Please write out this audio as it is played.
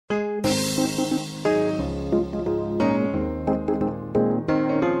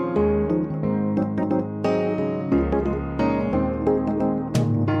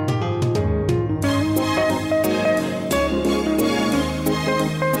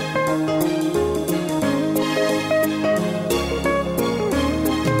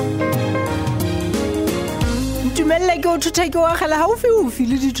mothoteki wa kgale haufi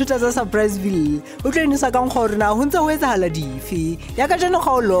le dithuta tsa Surpriseville o tlo inisa kang gore na ho ntse ho etsahala dife ya ka jeno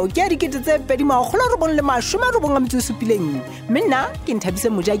kgaolo ke ya dikete tse 2017 mme nna ke Nthabise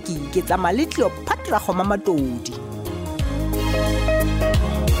Mojaki ke tsamaya le Cleopatra Kgoma Matodi.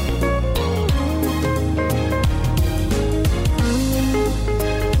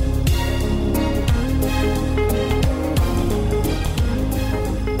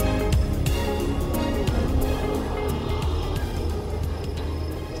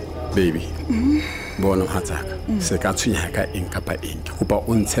 Baby, bona hatsaka se ka tshwenya ka eng kapa eng ke kopa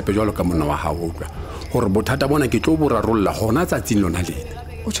o ntshepe jwalo ka monna wa hao utlwa gore bothata bona ke tlo borarolla gona tsatsing lona lena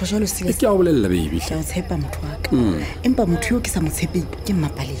o tshojalo sile ke a bolella baby ke a tshepa motho wa ka empa motho yo ke sa motshepeng ke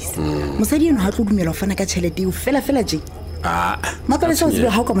Mapalesa mosadi eno ha tlo dumela ho fana ka tšhelete eo fela je Mapalesa o tsebe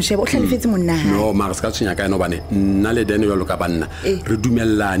ha o ka mosheba o hlalefetse monna ha no mara se ka tshwenya ka eno bane nna le dene jwalo ka banna re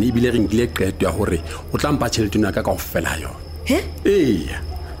dumellane ebile re nkile qeto ya hore o tla mpa tšhelete eno ka ofela yo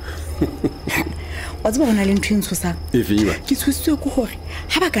wa tseba bona le ntho ntso sa ke tshositswe go gore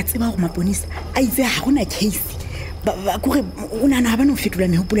ha ba ka tseba go maponisa a itse ha gona case ba gore o nana ba no fetola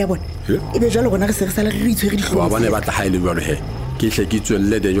mehopolo ya bona ebe jwalo bona re se re sala re itshwere dihlong wa bone ba tla haile jwalo he ke hle ke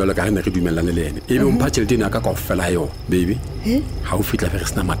tswelle de jwalo ka re dumellane le ene ebe o mpha tšhelete ena ka ofela yo baby ha o fitla re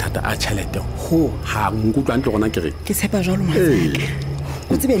sena mathata a tšhelete ho ha nkutlwa ntle gona ke re ke tshepa jwalo matsaka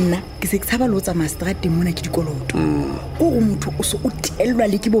o tsebe nna ke se ke tshaba lo tsa masterate mona ke dikoloto o go motho o se o telwa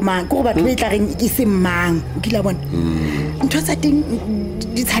le ke bo mang go batho ba tla reng ke se mang o kila bona ntho tsa teng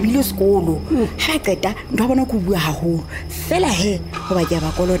di tshabile sekolo ha qeta ntho bona go bua haholo fela he go ba ke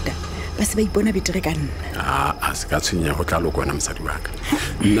ba kolota ba se ba ipona betere ka nna a se ka tshwenya go tla lokona mosadi wa ka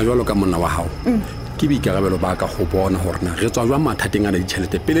nna jwalo ka monna wa hao ke boikarabelo ba ka go bona gore na re tswa jwa mathateng a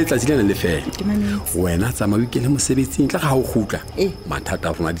ditšhelete pele tla tsilena le fela wena tsamaya ke le mosebetsing tla ga o gutla mathata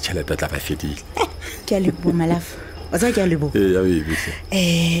a rona ditšhelete tla ba fedile ke a lebo malafu wa tsa ke a lebo ya baby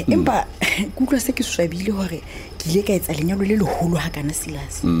empa kutlwa se ke swabile gore ke ile ka etsa lenyalo le leholo ha kana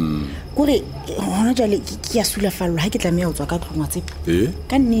Silas gore hona jale ke ya sulafallo ha ke tlameya ho tswa ka tlongwa tsepe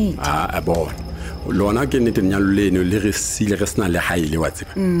ka nnete bona lona ke nnete lenyalo leno le re sile re sena le haile wa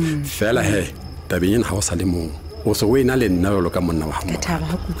tseba fela he tabeng ha o sa le mong o se wena le nna jwalo ka monna wa hao thaba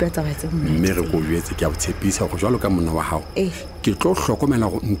ha kutlwa tsa batse mme re go jwetse ke a botshepisa go jwalo ka monna wa hao ke tlo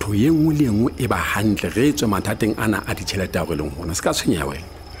hlokomela go ntho ye nngwe le nngwe e ba hantle re tswe mathateng ana a ditšhelete a go leng hona se ka tshwenya wena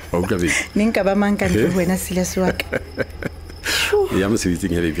wa utlwa beng nka ba mang ka ntho wena Silas wa ka ya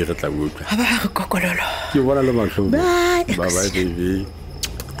mosebetsing ya baby re tla utlwa ha ba re kokololo ke bona le mahlo bye baby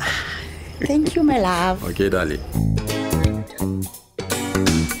thank you my love okay darling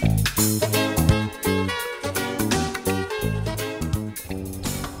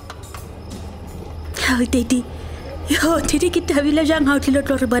Daddy Daddy ke tabile jang ha o tlile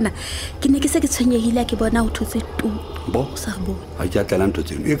tlo re bona ke ne ke se ke tshwenyehile ke bona o thotse tu bo sa bo ha ja tla ntho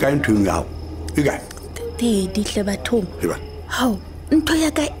tseno e ka ntho ya e ka Daddy hle bathong eba ha ntho ya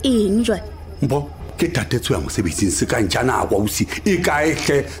ka eng jwa bo ke tatetswe ya mosebetsing se ka ntjana kwa usi e ka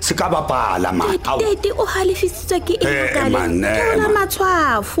ehle se ka bapala ma Daddy o halefisitswe ke eng ka le ke ona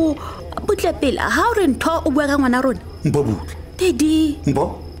matshwafo butle pela ha o re ntho o bua ka ngwana rona mbo bu Daddy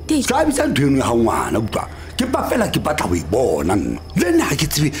mbo tla bitsa ntho ya ngwana utlwa ke ba fela ke batla go ibona le nna ke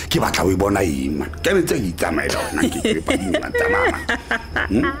tsebe ke batla go ibona ima ke betse ke tsamaela ona ke ba nna tamama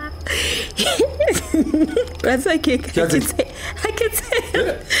Ratsa ke tse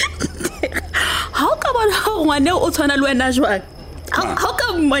ha o ka bona ngwana o tshwana le wena jwang ha o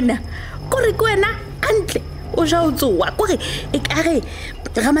ka mmona gore ke wena antle o ja o tsoa gore e kare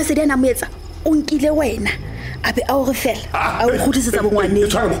Ramasedi ana mo etsa o nkile wena abe a o re fela a o khutlisetsa bongwane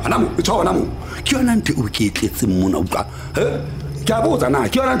tswana mo ke yona ntwe o ke tletseng mona utlwa ke a botsa na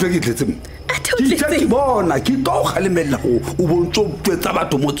ke yona ntwe ke tletseng ke bona ke go khalemela o bontso tsa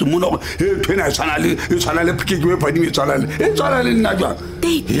batho motse mona gore thwena e tshwana le ke we phadi e tshwana le nna jwa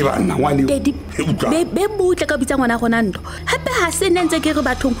e bana ngwane be butle ka bitsa ngwana gona ntlo hape ha se nentse ke re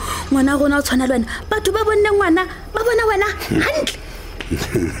bathong ngwana gona o tshwana le wena batho ba bonne ngwana ba bona wena hantle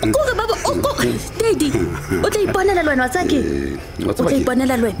Kore baba Daddy o tla iponela lwana tsa ke o tla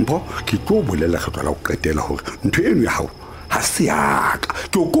iponela lwana mpo ke tlo bolela ga go qetela hore ntho eno ya hao ha se yaka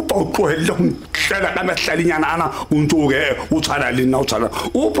ke o kopa o tlohelle go tlela ka mahlalinyana ana o ntse o tshwana le nna o tshwana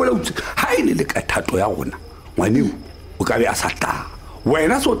o pola ha ine le ka thato ya rona ngwaneo o ka be a sa tla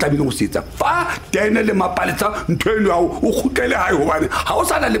wena so tlamile go setsa fa tene le Mapalesa ntho eno ya o khutlele hae hobane ha o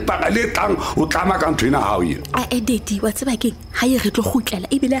sana le paka le tlang o tlama ka ntho ena hao yena Daddy wa tseba ke ha ye re tlo khutlela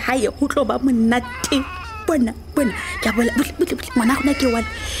ebile ha ye go tlo ba monate bona ke a bola ngwana gona ke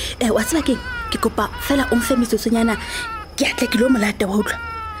wa tseba ke kopa fela o mfe metsotsonyana ke atle ke lo molata wa utlwa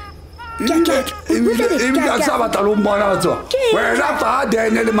ebile a sa batla lo mmona tswa wena fa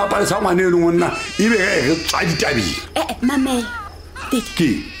dene le mapalesa a ngwane eno monna ebe re tswa ditabeng mamela ke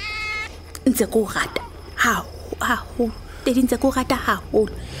ntse ko rata haholo tedi ntse ko rata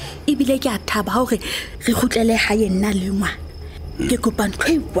haholo ebile ke a thaba hore re kgutlele hae nna le ngwana ke kopa ntho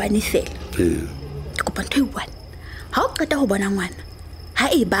e one fela ke kopa ntho e one ha o qeta ho bona ngwana ha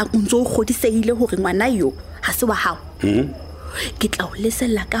e bang o ntso o kgodisehile hore ngwana yo ha se wa hao ke tla o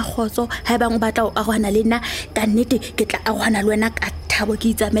lesella ka khotso ha bang o batla o arwana le nna ka nnete ke tla arwana le wena ka thabo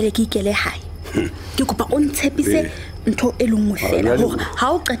ke itsamele ke ikele hae ke kopa o ntshepise ntho e lengwe fela hore ha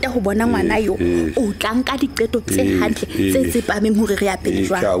o qeta ho bona ngwana yo o tlang ka diqeto tse hantle tse tsepameng hore re apele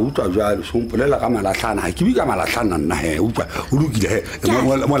jwang ka utlwa jwalo so mpolela ka malahlana ha ke bi ka malahlana nna he utlwa o lokile he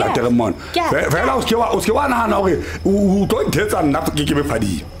mo la tere mona fela o ke wa nahana hore o tlo nthetsa nna ke be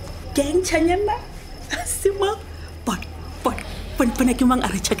fadi ke ntshanyana simo pona ke mang a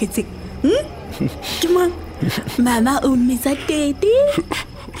re tshaketseng ke mang mama o mmitsa Teddy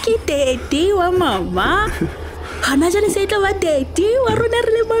ke Teddy wa mama hana jane se tla ba Teddy wa rona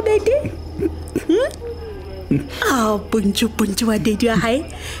re le babedi poncho wa Teddy wa hae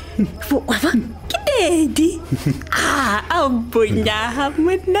wa ba ke Teddy bonya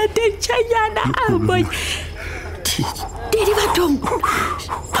monna tshanyana bonya Teddy bathong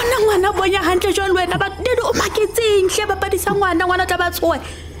bona ngwana bonya hantle jwalo wena ba Teddy o maketseng hle ba padisa ngwana tla ba tshoe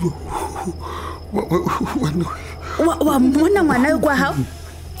wa mona ngwana kwa hao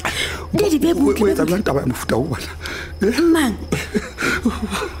Teddy be butle tla bla taba mofuta o bona mang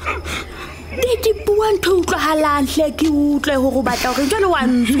Teddy bua ntho utlwahalang hle ke utlwe ho go batla hore jwale wa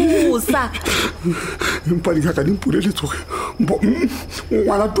ntshosa mpa di ka dimpule le tsoge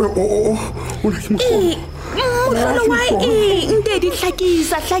ngwana to o na ke mo Mohlolo wa Teddy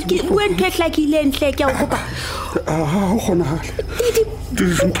hlakisa wentho e hlakileng hle ke a o kopa o kgonahale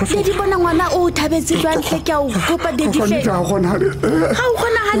Teddy bona ngwana o thabetse jwang hle ke a o kopa Teddy hle ha o kgonahale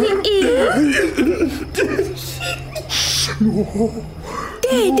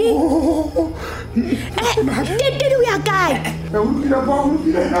Teddy Teddy o ya kae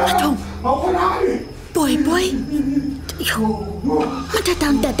boy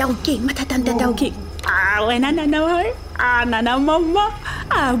matatang ke wena nana wa nana mama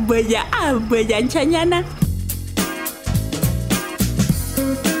aboya ntshanyana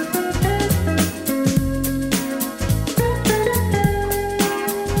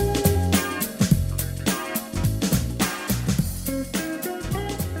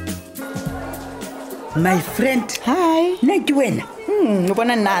My friend, hi nna ke wena o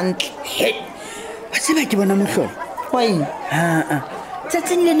bona nantle wa tseba ke bona mohlolo wa eng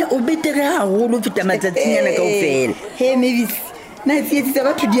tsatsing lene o betere haholo ho feta matsatsinyana kaofela he Mavis na tsietsitse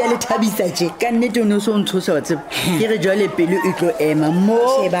batho di a le thabisa tje ka nnete o ne o se o ntshosa wa tseba ke re jwale pelo e tlo ema mo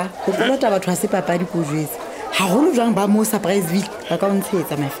sheba go kolota batho ha se papadi ko jwetsa haholo jwang ba mo Surpriseville ba ka o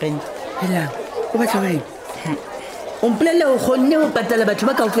ntshetsa my friend hela o batla wena o mpolelle o kgonne ho patala batho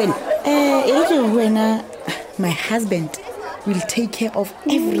ba kaofela e re wena my husband will take care of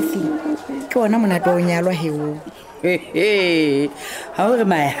everything ke ona monate wa o nyalwa heo ha o re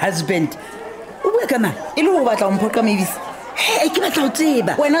my husband o bua ka mang e le go batla o mphoqa Mavis ke batla o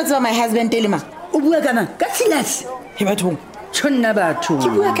tseba wena o tseba my husband e le mang o bua ka mang ka Silas he bathong tshonna batho ke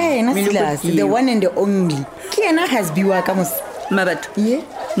bua ka yena Silas the one and the only ke yena husband wa ka mos mabatho ye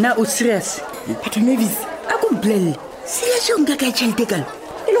na o serious batho Mavis a ko mpolelle Silas o nka ka tšhelete kalo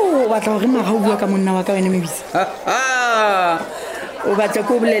e le go batla gore maga o bua ka monna wa ka wena Mavis o batla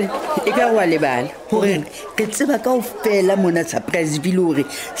ko bolele e ka wa lebala gore ke tseba kaofela mona Surpriseville hore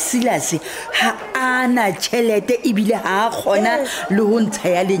Silas ha ana tšhelete ebile ha a kgona le ho ntsha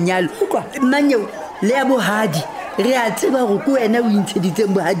ya lenyalo manyeo le ya bohadi re a tseba gore ke wena o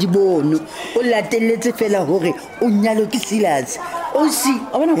intsheditseng bohadi bono o latelletse fela hore o nyalo ke Silas o si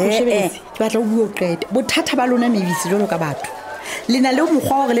a bona go shebeletse ke batla o bua o qete bothata ba lona Mavis jalo ka batho lena le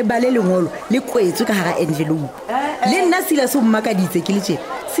mokgwa gore le bale lengolo le kwetswe ka hara envelope le nna Silas o mmakaditse ke le tjena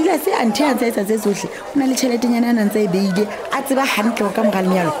Silas a nthe a ntse tse tsohle o na le tšheletenyana a ntse e beile a tseba hantle go ka mogale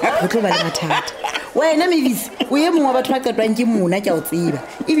nyalo go tlo ba le mathata wena Mavis o ye mongwe wa batho ba qetwang ke mona ke a o tseba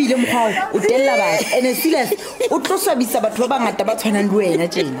ebile mokgwa o tella batho ene Silas o tlo swabisa batho ba bangata ba tshwanang le wena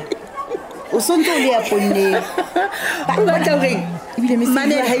tjena o sontse o le ya ponneng o batla gore ebile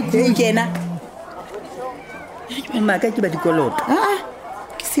mane ha e kena maka ke ba dikoloto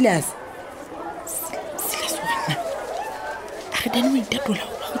ke Silas wena a re dane o itatola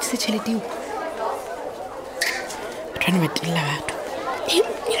go tse tšhelete eo batho ba tella batho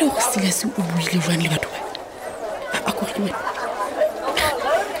e le go Silas o buile jwang le batho ba a go re wena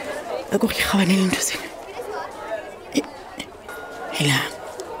a go re kgawane le ntho sena hela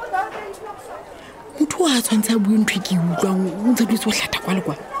o a tshwantsha bue ntho ke utlwang o ntse dutse o hlata kwa le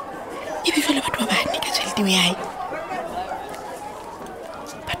kwa e be fela batho ba bane ka tšhelete o yae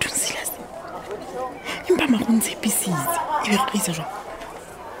bathong Silas empa mago ntshepisitse e be re tlo isa jwang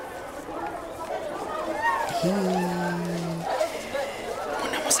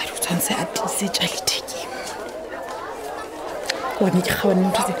mona mosadi o tshwanetse a tiise tšhalethekeng kone ke kgawane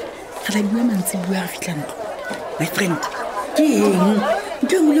ntho tse re tla bua mantsi bua re fitlha ntlo my friend ke eng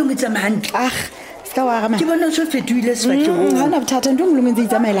ntho engwe le ngwe tsamaya hantle ska wa gama ke bona o so fetoile sefatlhegong ga ona bothata ntho engwe le ngwe ntse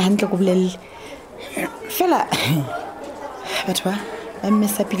itsamaela gantle ko bolelele fela batho ba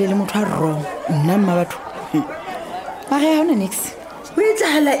mmesapile le motho a wrong nna mma batho mare ga ona nix o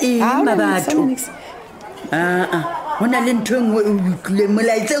etsagala eng mabatho go na le ntho engwe o utlwileng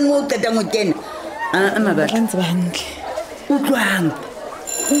molaetseng o qetang o kena mabatho ntse ba gantle utlwang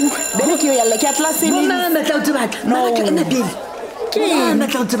bele ke yo yalla ke a tlasematla o tsebatla mabatho ena pele ke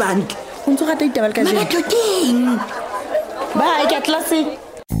matla o tsebantle o ntse o gata ditaba le ka mabatho keng ba ke a tlase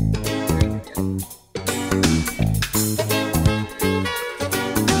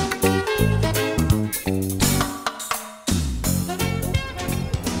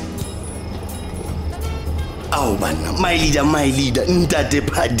ao banna my leader ntate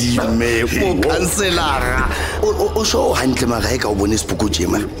Phadime mo kanselara o so hantle magae ka o bone sepoko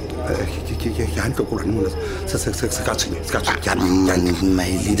jema ke hantle ko lona se ka tsenya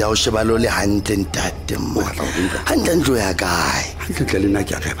my leader o shebalo le hantle ntate mo hantle ntlo ya kae hantle le nna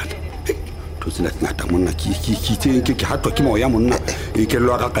ke a ga bana to tsena ngata monna ke hatwa ke moya monna e ke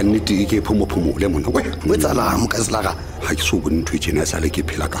lwa ka nnete ke phomo le monna we tsala mo kanselara ha ke so bone ntwe tsena sa le ke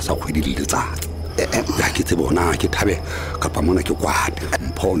phela ka sa khwedi le letsatsi ya ke tse bona ke thabe kapa mona ke kwate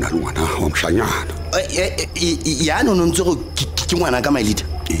mpona le ngwana wa mshanyana ya no ntse go ke ngwana ka my leader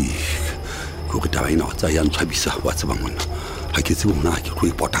go ke taba ina tsa ya ntshwabisa wa tseba monna ha ke tse bona ke tlo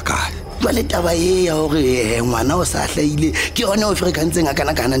ipota kae jwale taba e ya hore ngwana o sa hlaile ke yone o frekantseng a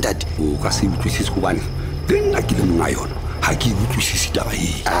kana ntate o ka se utlwisise go bane nna ke le mona yona ha ke utlwisise taba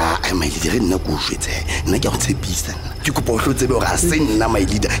e my leader nna go jwetse nna ke go tshepisa ke kopa o hlotsebe gore a se nna my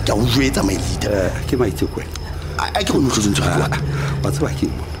leader ke a go jwetsa my leader ke maitse kwe a ke go ntlotse ntse go ba tseba ke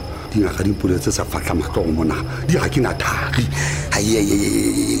mona dinga di pole tse sa fatla matlo mona di ga ke na thari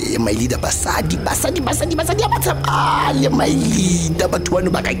haye my leader basadi a batsa le my leader batho bana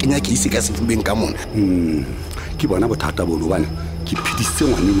ba ka kenya ke ise ka sefubeng ka mona ke bona bothata bono bana ke phidise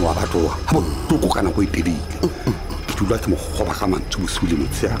ngwaneng wa batho ha bo toko kana go itelile tula ke mo goba ga mantse bosule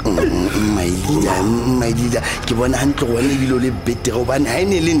motsea my leader ke bona hantle go ne dilo le betere go bana ha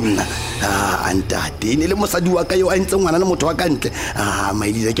ene le nna antate ene le mosadi wa ka yo a ntse ngwana le motho wa kantle my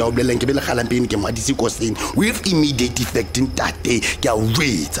leader ke a o bolelang ke be le galampeng ke madisi koseng with immediate effect ntate ke a o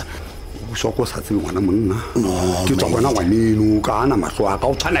jwetsa o so ko sa tsebe ngwana monna ke tswa bona ngwaneno ka ana mahlo a ka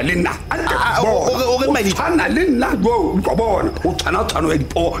o tshwana le nna o re my leader tshwana le nna go bona o tshwana ya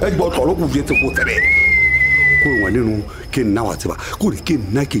dibotlolo go jetse go tsebe ko ngwaneno ke nna wa tseba gore ke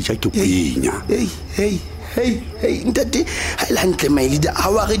nna ke ja ke kwenya hey ntate ha ile hantle my leader ha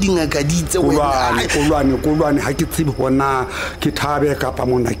wa re dingaka di itse kolwane ha ke tsebe bona ke thabe ka pa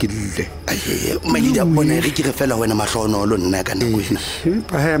mona ke dile my leader bona re ke re fela wena mahlonolo nna ka nako ena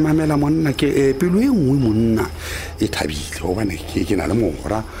pa he mamela monna ke pelo e nngwe monna e thabile go bana ke na le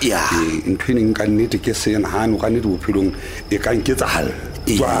mogora ntwineng ka nnete ke sena hano ka nnete bophelong e ka nketsa hal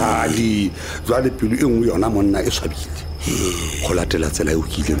jwale pelo e nngwe yona monna e swabile go latela tsela e o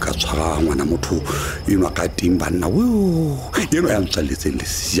kileng ka tshwara ngwana motho eno ka teng banna eno ya ntswaletseng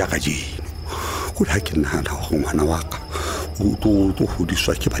lesia ka jeno go ha ke nagana go ngwana wa ka o to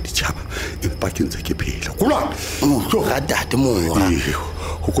hodiswa ke ba ditšhaba empa ke ntse ke phela kolwane ga tate mora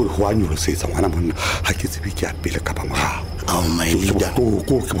go go a nyolosetsa ngwana monna ha ke tsebe ke a pele ka ba morago my leader go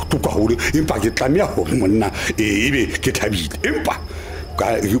botoka gore empa ke tlamea gore monna ebe ke thabile empa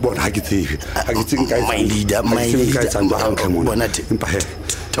ka e bona ha ke tsebe my leader bona empa he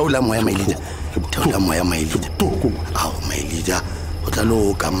taula moya my leader my leader o tla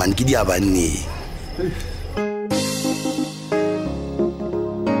lo ka man ke di abane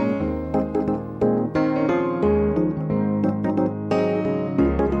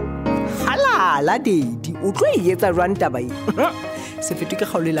la Dedi o tlo e etsa jwang taba e se fete ke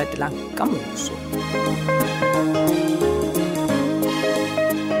kgaolo e latelang ka moso.